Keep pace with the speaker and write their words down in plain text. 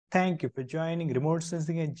Thank you for joining Remote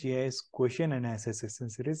Sensing and GIS question and answer session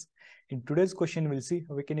series. In today's question, we'll see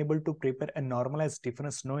how we can able to prepare a normalized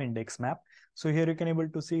difference snow index map. So here you can able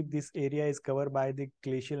to see this area is covered by the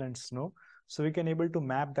glacial and snow. So we can able to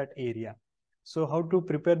map that area. So how to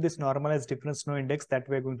prepare this normalized difference snow index that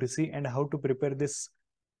we are going to see, and how to prepare this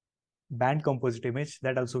band composite image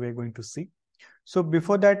that also we are going to see. So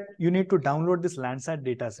before that, you need to download this Landsat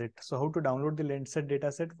dataset. So how to download the Landsat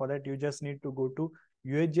dataset? For that, you just need to go to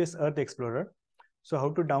USGS Earth Explorer. So how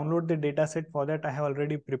to download the dataset? For that, I have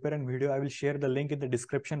already prepared a video. I will share the link in the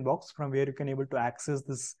description box from where you can able to access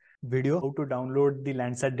this video, how to download the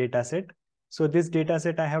Landsat dataset. So this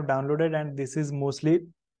dataset I have downloaded, and this is mostly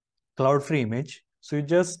cloud-free image. So you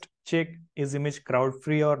just check is image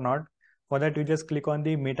cloud-free or not. For that, you just click on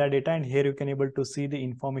the metadata, and here you can able to see the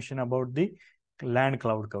information about the land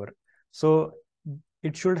cloud cover. So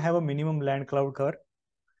it should have a minimum land cloud cover.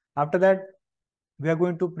 After that, we are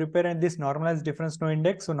going to prepare this normalized difference snow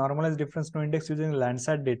index. So normalized difference snow index using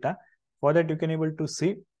Landsat data. For that, you can able to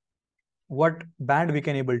see what band we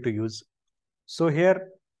can able to use. So here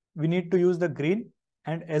we need to use the green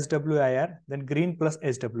and SWIR, then green plus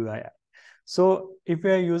SWIR. So if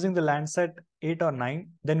we are using the Landsat 8 or 9,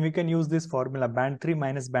 then we can use this formula band 3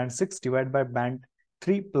 minus band 6 divided by band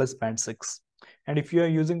 3 plus band 6. And if you are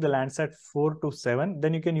using the Landsat 4 to 7,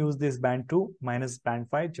 then you can use this band 2 minus band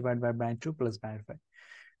 5 divided by band 2 plus band 5.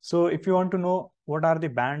 So if you want to know what are the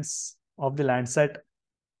bands of the Landsat,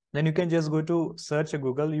 then you can just go to search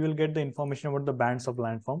Google. You will get the information about the bands of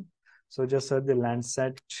landform. So just search the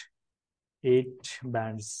Landsat 8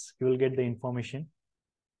 bands. You will get the information.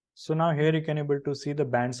 So now here you can able to see the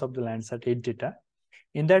bands of the Landsat 8 data.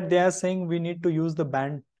 In that they are saying we need to use the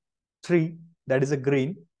band 3, that is a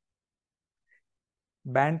green.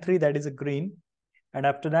 Band 3, that is a green. And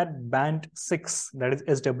after that band 6, that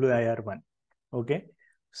is SWIR1. Okay.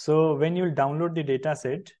 So when you will download the data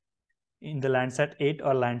set in the Landsat 8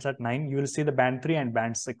 or Landsat 9, you will see the band 3 and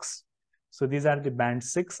band 6. So these are the band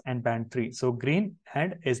 6 and band 3. So green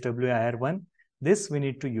and SWIR1, this we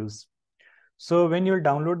need to use. So when you will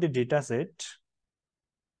download the data set,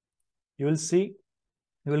 you will see,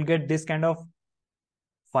 you will get this kind of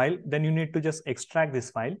file. Then you need to just extract this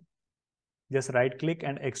file. Just right click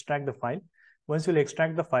and extract the file. Once you will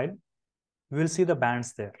extract the file, we will see the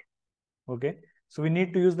bands there. Okay. So we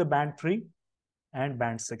need to use the band 3 and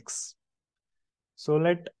band 6. So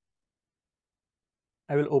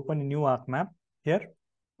I will open a new ArcMap here.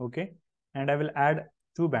 Okay. And I will add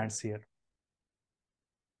 2 bands here.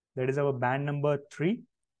 That is our band number 3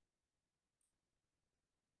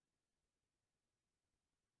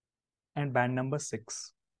 and band number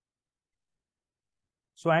 6.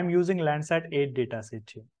 So I'm using Landsat 8 dataset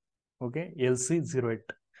here. Okay, LC08.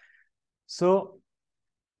 So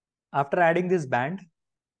after adding this band,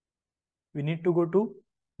 we need to go to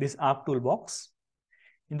this Arc toolbox.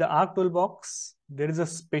 In the Arc toolbox, there is a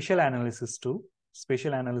special analysis tool.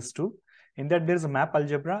 In that there is a map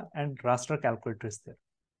algebra and raster calculator is there.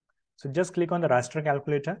 So just click on the raster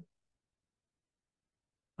calculator.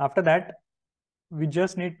 After that, we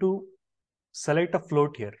just need to select a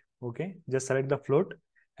float here. Okay, just select the float,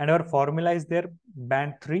 and our formula is there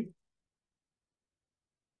band 3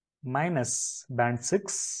 minus band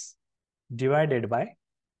 6 divided by,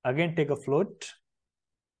 again take a float,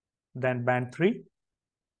 then band 3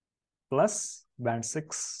 plus band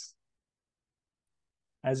 6,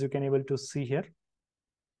 as you can able to see here.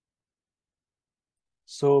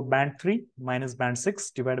 So band 3 minus band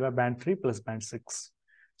 6 divided by band 3 plus band 6.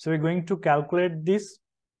 So we're going to calculate this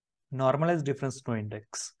normalized difference snow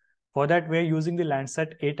index. For that, we're using the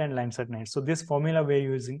Landsat 8 and Landsat 9. So this formula we're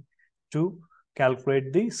using to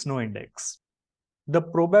calculate the snow index. The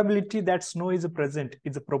probability that snow is present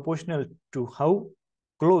is proportional to how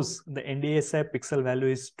close the NDSI pixel value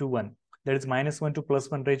is to 1. That is -1 to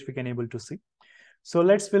 +1 range we can able to see. So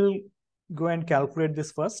we'll go and calculate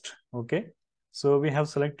this first. Okay. So we have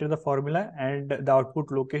selected the formula and the output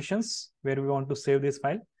locations where we want to save this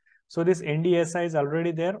file. So this NDSI is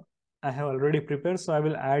already there. I have already prepared. So I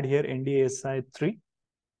will add here NDSI 3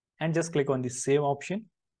 and just click on the save option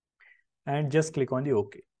and just click on the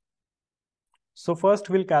OK. So first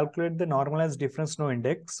we'll calculate the normalized difference snow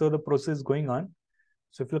index. So the process is going on.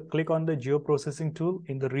 So if you click on the geoprocessing tool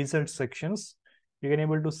in the results sections, you can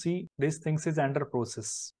able to see these things is under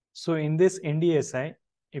process. So in this NDSI,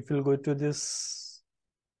 if you go to this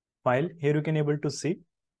file, here you can able to see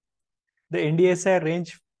the NDSI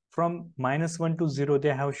range from -1 to 0,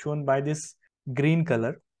 they have shown by this green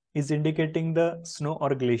color, is indicating the snow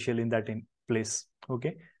or glacial in that place.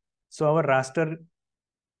 Okay. So our raster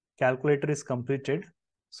calculator is completed.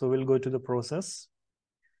 So we'll go to the process.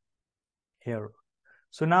 here.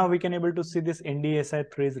 So now we can able to see this NDSI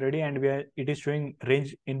 3 is ready, and it is showing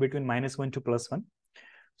range in between -1 to +1.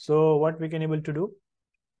 So what we can able to do,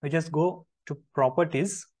 we just go to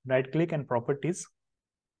properties, right click and properties.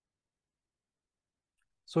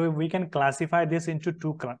 So we can classify this into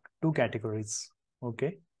two categories.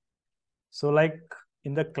 Okay. So like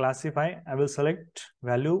in the classify, I will select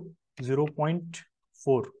value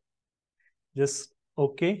 0.4. Just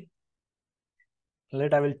okay.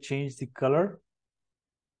 I will change the color.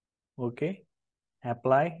 Okay.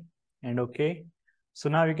 Apply and okay. So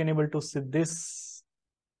now you can able to see this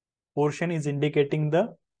portion is indicating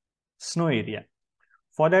the snow area.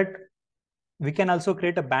 For that, we can also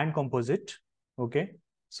create a band composite. Okay.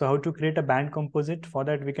 So how to create a band composite? For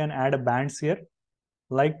that, we can add a bands here.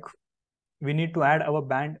 Like we need to add our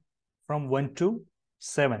band from 1 to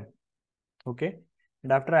 7. Okay.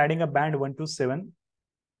 And after adding a band 1 to 7,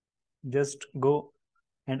 just go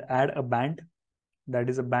and add a band, that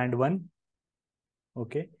is a band 1.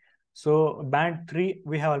 Okay. So band 3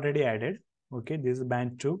 we have already added. Okay. This is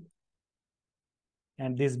band 2.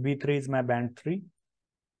 And this B3 is my band 3.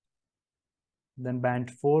 Then band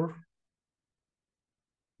 4,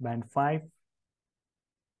 band 5,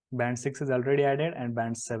 band 6 is already added, and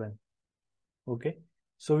band 7. Okay.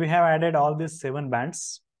 So we have added all these 7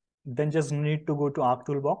 bands. Then just need to go to Arc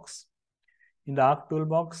Toolbox. In the Arc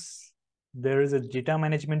Toolbox, there is a data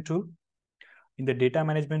management tool. In the data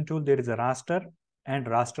management tool, there is a raster, and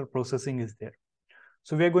raster processing is there.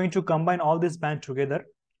 So we are going to combine all this band together.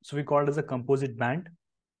 So we call it as a composite band.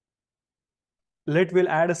 We'll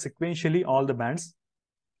add sequentially all the bands.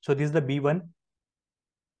 So this is the B1,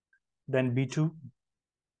 then B2,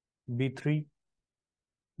 B3,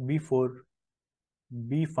 B4,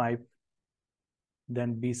 B5,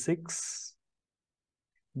 then B6.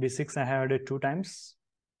 B6 I have added 2 times.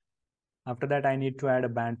 After that, I need to add a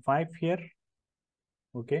band 5 here.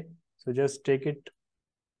 Okay. So just take it.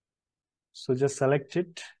 So just select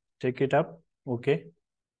it, take it up. Okay.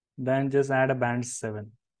 Then just add a band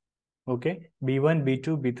 7. Okay. B1,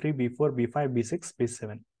 B2, B3, B4, B5, B6,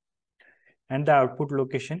 B7. And the output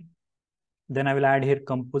location. Then I will add here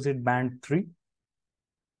composite band 3.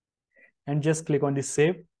 And just click on the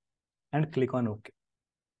save and click on OK.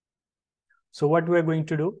 So what we are going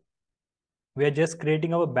to do, we are just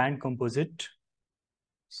creating our band composite.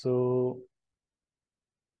 So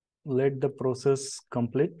let the process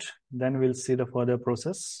complete, then we'll see the further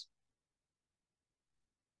process.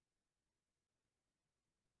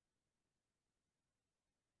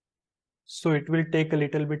 So it will take a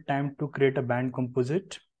little bit time to create a band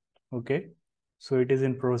composite. Okay. So it is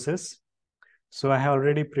in process. So I have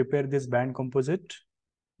already prepared this band composite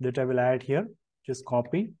that I will add here. Just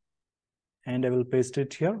copy and I will paste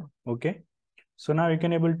it here. Okay. So now you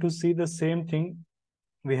can able to see the same thing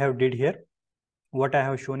we have did here, what I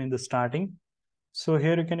have shown in the starting. So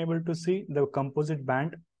here you can able to see the composite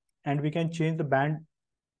band, and we can change the band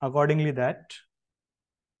accordingly that.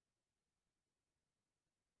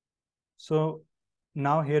 So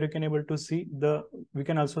now here you can able to see we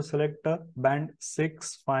can also select a band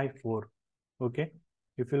 654. Okay.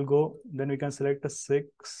 If you'll go, then we can select a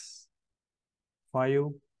 6,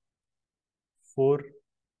 5, 4,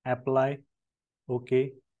 apply.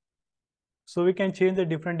 Okay. So we can change the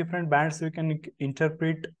different bands. We can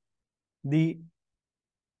interpret the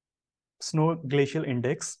snow glacial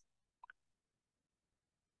index.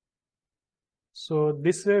 So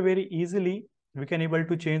this way very easily we can able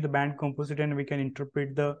to change the band composite, and we can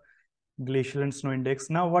interpret the glacial and snow index.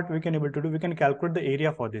 Now what we can able to do, we can calculate the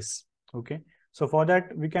area for this. Okay. So for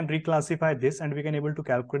that, we can reclassify this and we can able to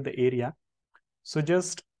calculate the area. So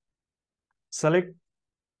just select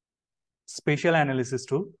spatial analysis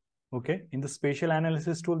tool. Okay. In the spatial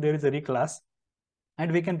analysis tool, there is a reclass,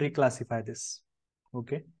 and we can reclassify this.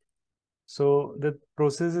 Okay. So the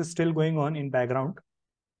process is still going on in background.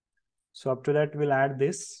 So up to that, we'll add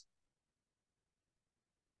this.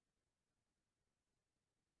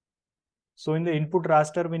 So in the input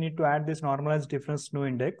raster, we need to add this normalized difference snow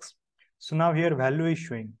index. So now here value is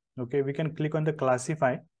showing. Okay, we can click on the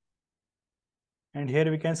classify. And here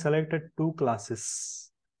we can select 2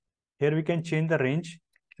 classes. Here we can change the range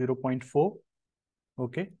 0.4.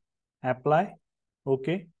 Okay, apply.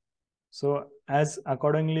 Okay. So as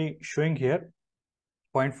accordingly showing here,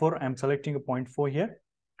 0.4, I'm selecting a 0.4 here.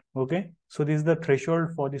 Okay. So this is the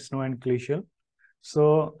threshold for the snow and glacial.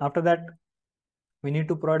 So after that, we need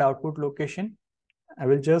to provide output location. I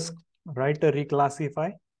will just write a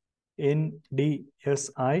reclassify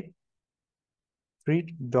NDSI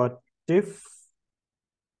 3.diff.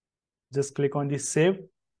 Just click on the save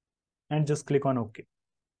and just click on OK.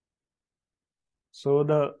 So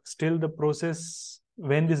the process,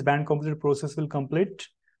 when this band composite process will complete,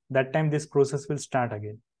 that time this process will start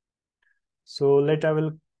again. So let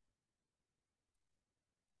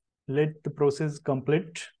the process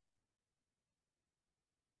complete.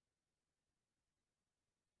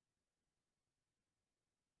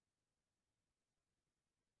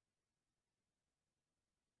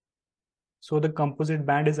 So the composite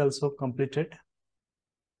band is also completed.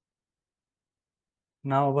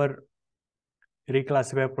 Now our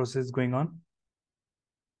reclassify process is going on.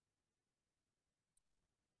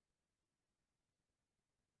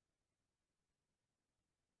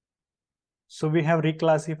 So we have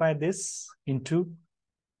reclassified this into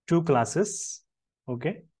two classes,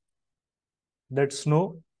 okay? That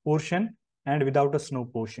snow portion and without a snow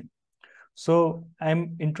portion. So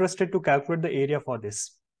I'm interested to calculate the area for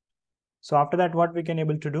this. So after that, what we can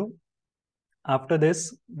able to do? After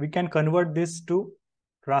this, we can convert this to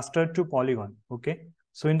raster to polygon, okay?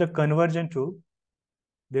 So in the conversion tool,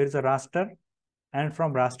 there is a raster, and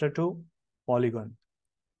from raster to polygon.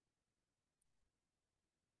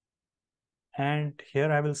 And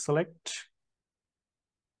here I will select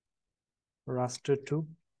raster to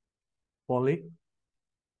poly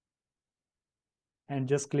and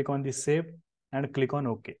just click on the save and click on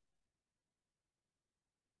OK.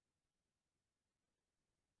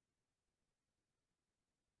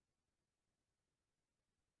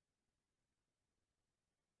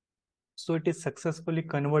 So it is successfully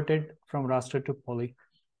converted from raster to poly.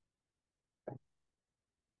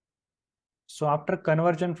 So after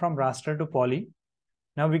conversion from raster to poly,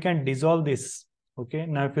 now we can dissolve this. Okay,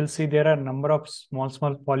 now if you'll see, there are a number of small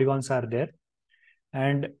polygons are there,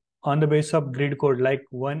 and on the base of grid code like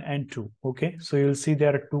 1 and 2. Okay, so you'll see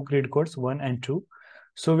there are two grid codes, 1 and 2.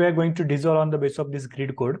 So we are going to dissolve on the base of this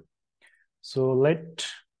grid code. So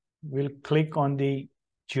we'll click on the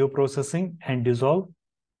geoprocessing and dissolve.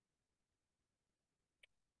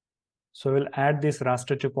 So we'll add this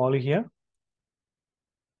raster to poly here,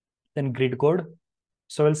 then grid code.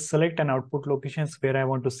 So I'll select an output locations where I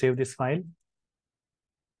want to save this file.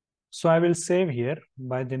 So I will save here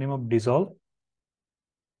by the name of dissolve.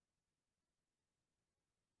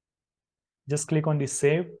 Just click on the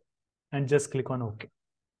save and just click on OK.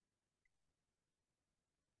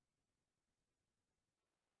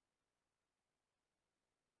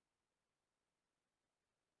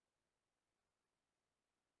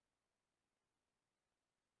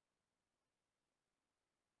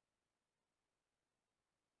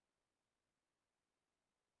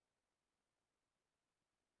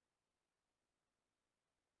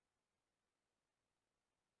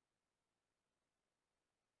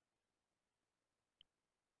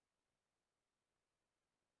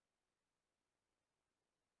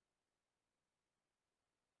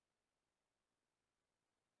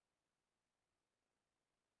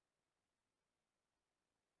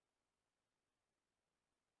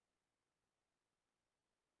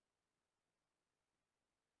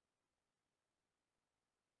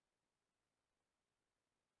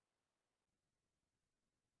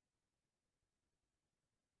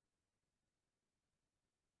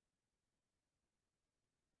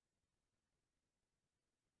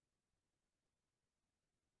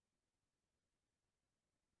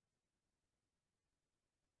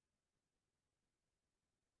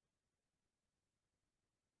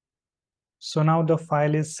 So now the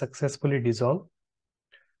file is successfully dissolved.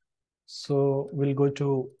 So we'll go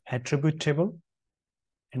to attribute table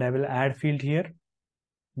and I will add field here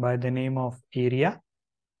by the name of area.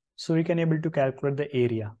 So we can able to calculate the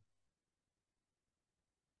area.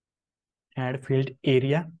 Add field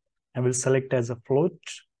area. I will select as a float.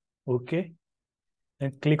 Okay.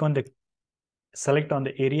 Then click on select on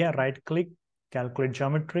the area, right click, calculate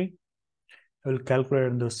geometry. I will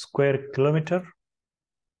calculate the square kilometer.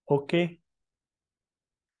 Okay.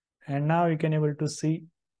 And now you can able to see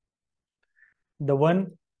the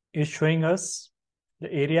one is showing us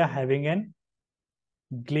the area having an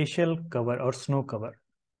glacial cover or snow cover,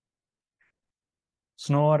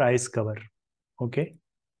 snow or ice cover. Okay.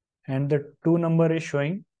 And the 2 number is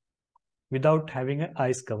showing without having an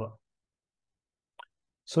ice cover.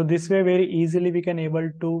 So this way very easily we can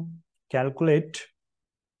able to calculate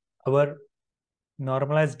our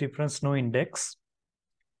normalized difference snow index.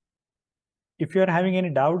 If you are having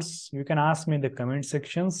any doubts, you can ask me in the comment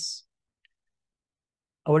sections.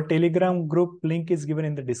 Our Telegram group link is given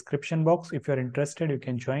in the description box. If you are interested, you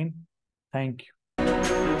can join. Thank you.